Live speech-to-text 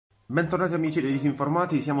Bentornati amici dei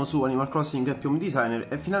disinformati, siamo su Animal Crossing Ep.15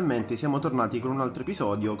 e finalmente siamo tornati con un altro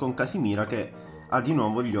episodio con Casimira che ha di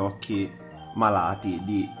nuovo gli occhi malati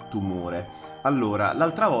di tumore. Allora,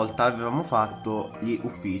 l'altra volta avevamo fatto gli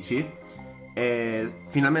uffici e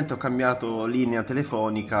finalmente ho cambiato linea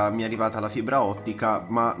telefonica, mi è arrivata la fibra ottica,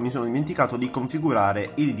 ma mi sono dimenticato di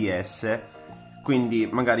configurare il DS, quindi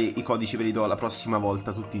magari i codici ve li do la prossima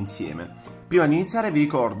volta tutti insieme. Prima di iniziare vi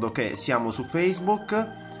ricordo che siamo su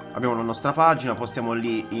Facebook. Abbiamo la nostra pagina, postiamo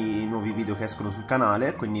lì i nuovi video che escono sul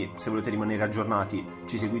canale, quindi se volete rimanere aggiornati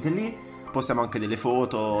ci seguite lì. Postiamo anche delle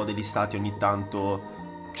foto, degli stati ogni tanto,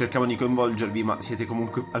 cerchiamo di coinvolgervi ma siete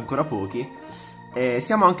comunque ancora pochi. E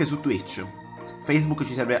siamo anche su Twitch. Facebook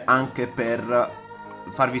ci serve anche per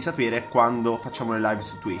farvi sapere quando facciamo le live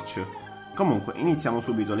su Twitch. Comunque iniziamo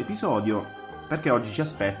subito l'episodio perché oggi ci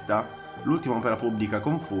aspetta l'ultima opera pubblica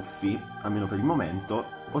con Fuffi, almeno per il momento,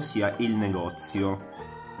 ossia il negozio.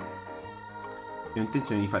 Ho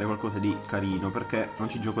intenzione di fare qualcosa di carino perché non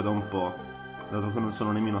ci gioco da un po', dato che non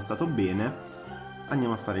sono nemmeno stato bene.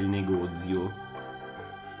 Andiamo a fare il negozio.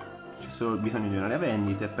 C'è solo bisogno di un'area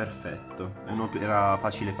vendite, perfetto. È un'opera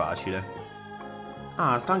facile facile.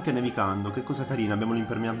 Ah, sta anche nevicando, che cosa carina, abbiamo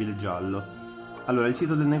l'impermeabile giallo. Allora, il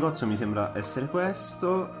sito del negozio mi sembra essere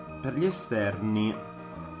questo. Per gli esterni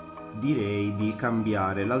direi di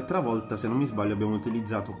cambiare. L'altra volta, se non mi sbaglio, abbiamo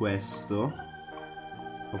utilizzato questo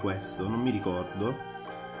o questo, non mi ricordo.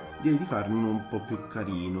 Direi di farne uno un po' più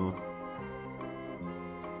carino.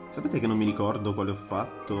 Sapete che non mi ricordo quale ho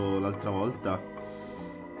fatto l'altra volta?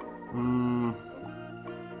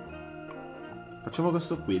 Facciamo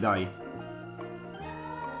questo qui, dai.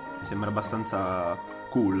 Mi sembra abbastanza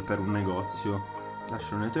cool per un negozio.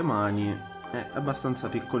 Lascialo nelle tue mani. È abbastanza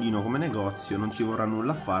piccolino come negozio, non ci vorrà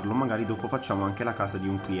nulla a farlo, magari dopo facciamo anche la casa di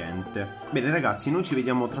un cliente. Bene ragazzi, noi ci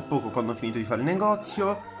vediamo tra poco quando ho finito di fare il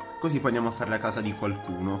negozio, così poi andiamo a fare la casa di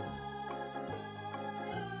qualcuno.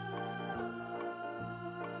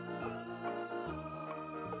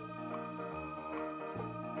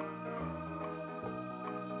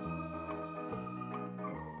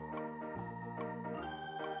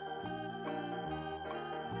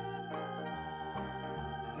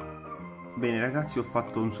 Bene ragazzi, ho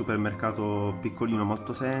fatto un supermercato piccolino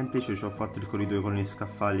molto semplice, ci ho fatto il corridoio con gli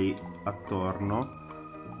scaffali attorno,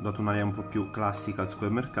 ho dato un'area un po' più classica al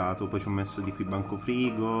supermercato, poi ci ho messo di qui banco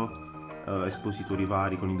frigo, espositori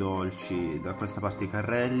vari con i dolci, da questa parte i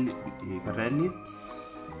carrelli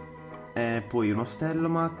e poi uno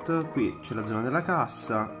stellomat, qui c'è la zona della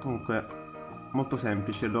cassa, comunque molto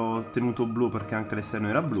semplice, l'ho tenuto blu perché anche l'esterno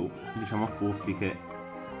era blu, diciamo a Fuffi che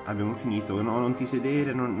abbiamo finito. No, non ti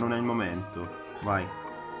sedere, non è il momento. Vai.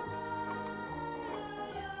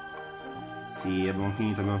 Sì, abbiamo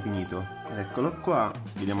finito. Ed eccolo qua.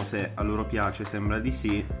 Vediamo se a loro piace, sembra di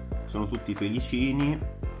sì. Sono tutti felicini.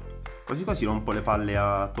 Quasi quasi rompo le palle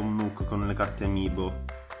a Tom Nook con le carte Amiibo.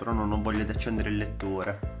 Però non ho voglia di accendere il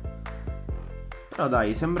lettore. Però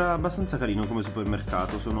dai, sembra abbastanza carino come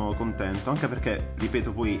supermercato, sono contento. Anche perché,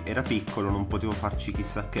 ripeto, poi era piccolo, non potevo farci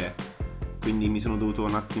chissà che. Quindi mi sono dovuto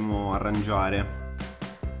un attimo arrangiare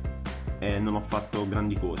e non ho fatto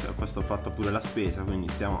grandi cose. Questo ho fatto pure la spesa, quindi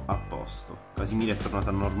stiamo a posto. Casimira è tornata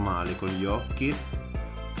normale con gli occhi.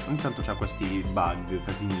 Ogni tanto c'ha questi bug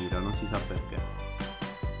Casimira, non si sa perché.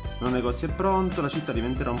 Il negozio è pronto, la città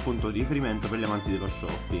diventerà un punto di riferimento per gli amanti dello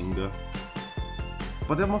shopping.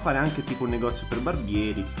 Potremmo fare anche tipo un negozio per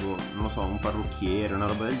barbieri, tipo, non lo so, un parrucchiere, una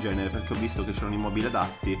roba del genere, perché ho visto che c'erano i mobili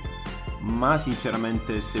adatti. Ma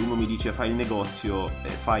sinceramente se uno mi dice fai il negozio e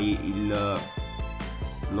fai il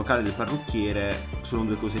locale del parrucchiere sono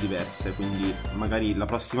due cose diverse, quindi magari la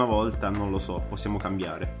prossima volta, non lo so, possiamo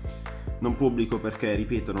cambiare. Non pubblico perché,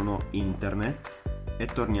 ripeto, non ho internet e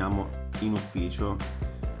torniamo in ufficio.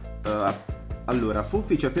 Allora,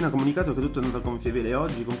 Fuffi ci ha appena comunicato che tutto è andato a gonfie vele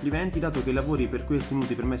oggi, complimenti, dato che i lavori per cui ha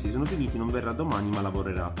ottenuto i permessi sono finiti, non verrà domani ma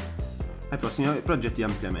lavorerà ai prossimi progetti di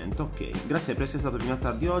ampliamento. Ok, grazie per essere stato fino a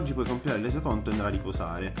tardi oggi, puoi compilare il resoconto e andare a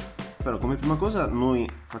riposare. Però come prima cosa noi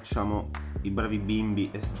facciamo i bravi bimbi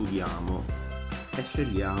e studiamo e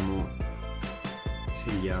scegliamo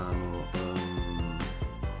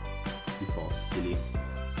i fossili.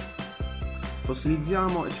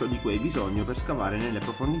 Fossilizziamo ciò di cui hai bisogno per scavare nelle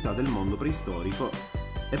profondità del mondo preistorico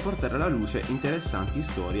e portare alla luce interessanti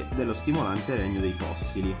storie dello stimolante regno dei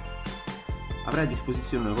fossili. Avrai a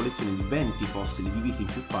disposizione una collezione di 20 fossili divisi in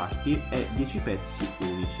più parti e 10 pezzi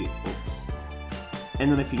unici. Ops. E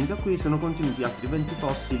non è finita qui, sono contenuti altri 20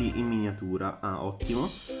 fossili in miniatura. Ah, ottimo.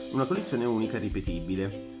 Una collezione unica e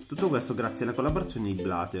ripetibile. Tutto questo grazie alla collaborazione di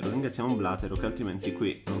Blatero. Ringraziamo Blatero che altrimenti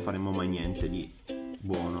qui non faremmo mai niente di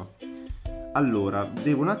buono. Allora,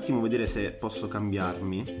 devo un attimo vedere se posso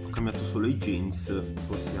cambiarmi. Ho cambiato solo i jeans.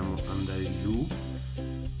 Possiamo andare giù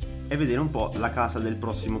e vedere un po' la casa del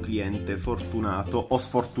prossimo cliente, fortunato o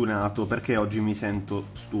sfortunato, perché oggi mi sento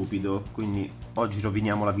stupido, quindi oggi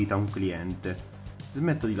roviniamo la vita a un cliente.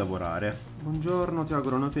 Smetto di lavorare. Buongiorno, ti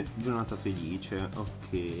auguro una giornata felice.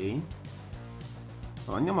 Ok.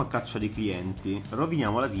 Allora, andiamo a caccia di clienti.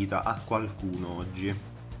 Roviniamo la vita a qualcuno oggi.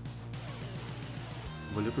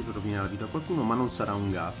 Voglio proprio rovinare la vita a qualcuno, ma non sarà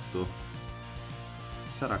un gatto.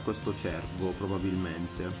 Sarà questo cervo,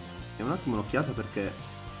 probabilmente. E un attimo un'occhiata perché...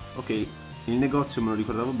 Ok, il negozio, me lo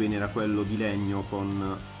ricordavo bene, era quello di legno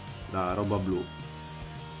con la roba blu.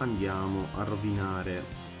 Andiamo a rovinare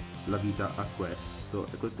la vita a questo.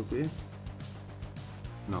 E questo qui?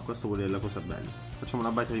 No, questo vuole la cosa bella. Facciamo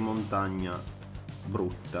una baita di montagna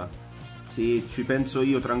brutta. Sì, ci penso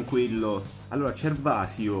io, tranquillo. Allora,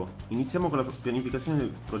 Cervasio. Iniziamo con la pianificazione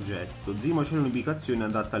del progetto. Zimo c'è un'ubicazione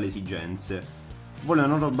adatta alle esigenze. Vuole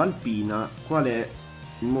una roba alpina. Qual è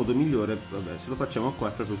il modo migliore? Vabbè, se lo facciamo qua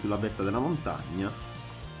è proprio sulla vetta della montagna.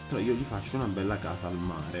 Però io gli faccio una bella casa al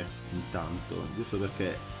mare, intanto. Giusto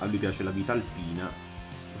perché a lui piace la vita alpina.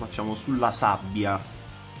 Lo facciamo sulla sabbia.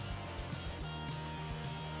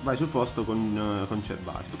 Vai sul posto con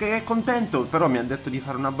Cervasio, che è contento, però mi ha detto di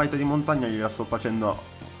fare una baita di montagna e gliela sto facendo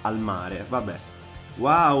al mare. Vabbè.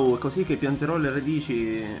 Wow, è così che pianterò le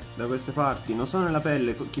radici da queste parti. Non sono nella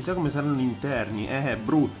pelle, chissà come saranno gli interni.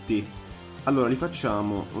 Brutti. Allora, li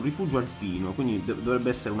facciamo un rifugio alpino, quindi dovrebbe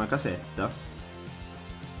essere una casetta.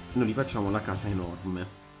 Noi li facciamo la casa enorme.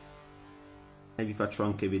 E vi faccio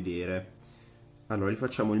anche vedere. Allora, li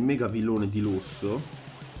facciamo il mega villone di lusso,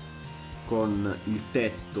 con il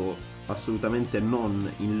tetto assolutamente non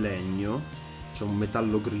in legno, c'è un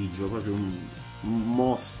metallo grigio, proprio un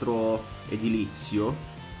mostro edilizio.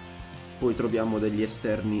 Poi troviamo degli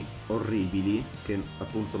esterni orribili che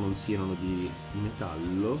appunto non siano di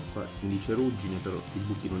metallo, qua indice ruggine, però i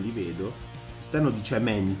buchi non li vedo. Esterno di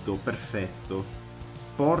cemento, perfetto.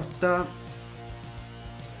 Porta,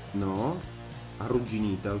 no,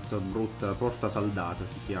 arrugginita, tutta brutta, porta saldata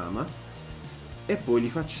si chiama. E poi li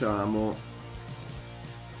facciamo,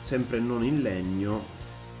 sempre non in legno,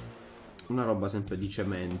 una roba sempre di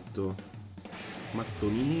cemento,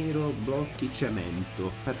 mattoni nero, blocchi,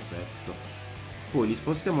 cemento, perfetto. Poi li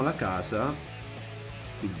spostiamo la casa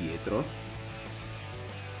qui dietro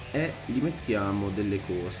e gli mettiamo delle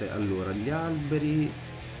cose. Allora, gli alberi,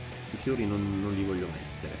 i fiori non li voglio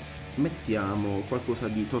mettere. Mettiamo qualcosa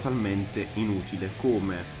di totalmente inutile,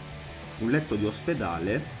 come un letto di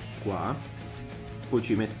ospedale qua. Poi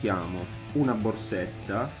ci mettiamo una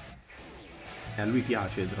borsetta, e a lui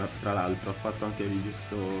piace tra l'altro, ha fatto anche il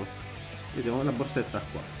gesto, vediamo la borsetta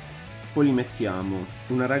qua. Poi gli mettiamo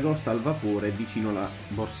una ragosta al vapore vicino alla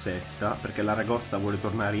borsetta, perché la ragosta vuole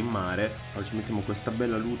tornare in mare. Allora ci mettiamo questa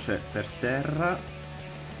bella luce per terra,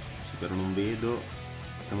 sì, però non vedo,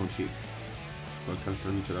 mettiamoci qualche altra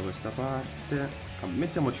luce da questa parte.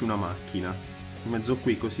 Mettiamoci una macchina in mezzo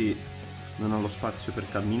qui, così non ha lo spazio per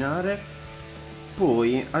camminare.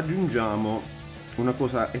 Poi aggiungiamo una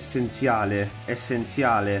cosa essenziale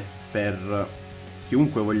per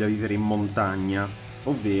chiunque voglia vivere in montagna,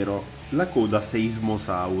 ovvero la coda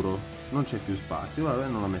seismosauro. Non c'è più spazio, vabbè,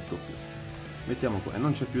 non la metto più. Mettiamo qua,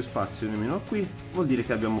 non c'è più spazio nemmeno qui, vuol dire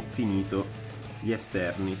che abbiamo finito gli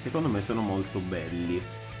esterni. Secondo me sono molto belli.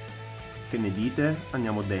 Che ne dite?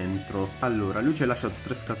 Andiamo dentro. Allora, lui ci ha lasciato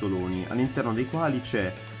 3 scatoloni, all'interno dei quali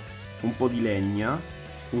c'è un po' di legna,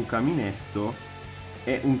 un caminetto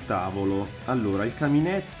e un tavolo. Allora, il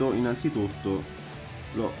caminetto innanzitutto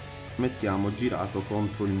lo mettiamo girato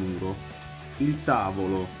contro il muro. Il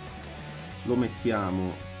tavolo lo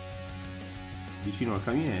mettiamo vicino al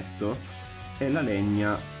caminetto e la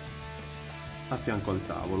legna a fianco al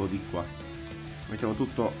tavolo di qua. Mettiamo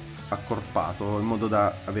tutto accorpato in modo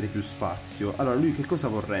da avere più spazio. Allora, lui che cosa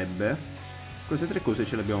vorrebbe? Queste 3 cose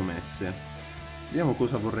ce le abbiamo messe. Vediamo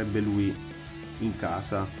cosa vorrebbe lui in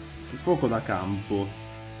casa. Il fuoco da campo,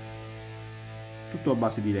 tutto a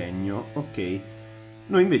base di legno. Ok,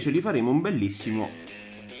 noi invece gli faremo un bellissimo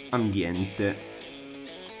ambiente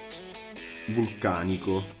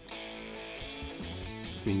vulcanico,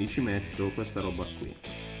 quindi ci metto questa roba qui,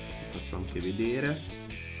 vi faccio anche vedere.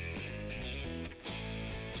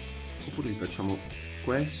 Oppure gli facciamo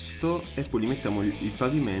questo e poi gli mettiamo il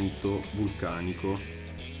pavimento vulcanico,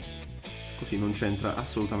 così non c'entra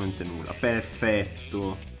assolutamente nulla.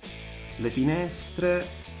 Perfetto. Le finestre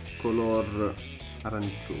color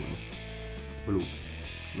arancione, blu,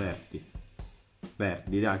 verdi,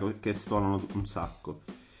 dai, che stonano un sacco.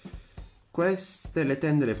 Queste, le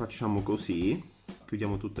tende le facciamo così,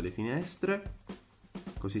 chiudiamo tutte le finestre,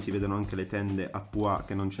 così si vedono anche le tende a pois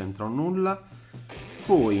che non c'entrano nulla.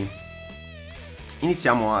 Poi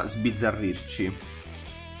iniziamo a sbizzarrirci.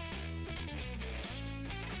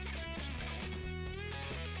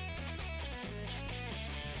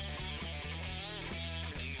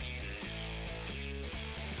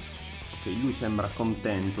 Ok, lui sembra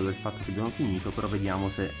contento del fatto che abbiamo finito, però vediamo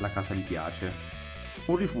se la casa gli piace.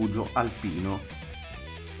 Un rifugio alpino.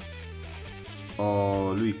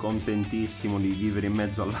 Oh, lui contentissimo di vivere in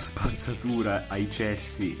mezzo alla spazzatura, ai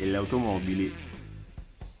cessi e alle automobili.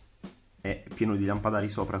 È pieno di lampadari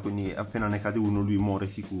sopra, quindi appena ne cade uno lui muore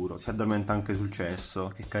sicuro. Si addormenta anche sul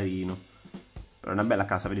cesso, che carino. Però è una bella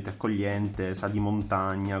casa, vedete, accogliente, sa di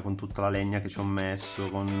montagna, con tutta la legna che ci ho messo,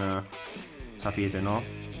 con... sapete, no?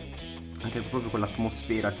 Anche proprio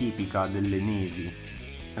quell'atmosfera tipica delle nevi.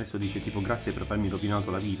 Adesso dice tipo grazie per avermi rovinato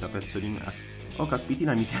la vita, pezzo di me. Oh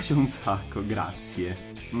caspitina, mi piace un sacco,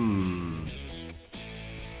 grazie.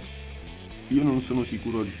 Io non sono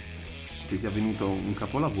sicuro che sia venuto un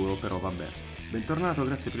capolavoro, però vabbè. Bentornato,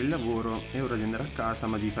 grazie per il lavoro, è ora di andare a casa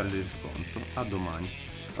ma devi fare il resoconto. A domani.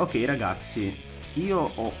 Ok ragazzi, io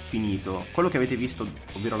ho finito. Quello che avete visto,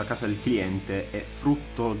 ovvero la casa del cliente, è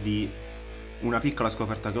frutto di una piccola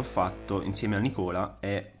scoperta che ho fatto insieme a Nicola,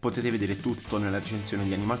 e potete vedere tutto nella recensione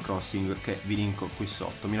di Animal Crossing che vi linko qui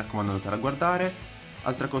sotto. Mi raccomando, andatela a guardare.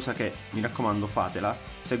 Altra cosa che mi raccomando, fatela,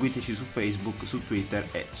 seguiteci su Facebook, su Twitter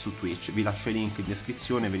e su Twitch. Vi lascio i link in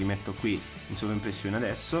descrizione, ve li metto qui in sovraimpressione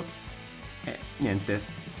adesso. E niente,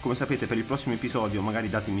 come sapete per il prossimo episodio magari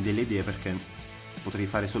datemi delle idee, perché potrei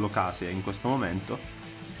fare solo case in questo momento.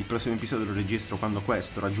 Il prossimo episodio lo registro quando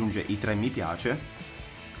questo raggiunge i 3 mi piace.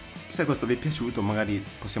 Se questo vi è piaciuto magari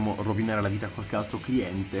possiamo rovinare la vita a qualche altro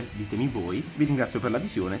cliente, ditemi voi. Vi ringrazio per la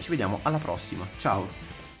visione, ci vediamo alla prossima,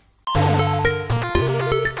 ciao!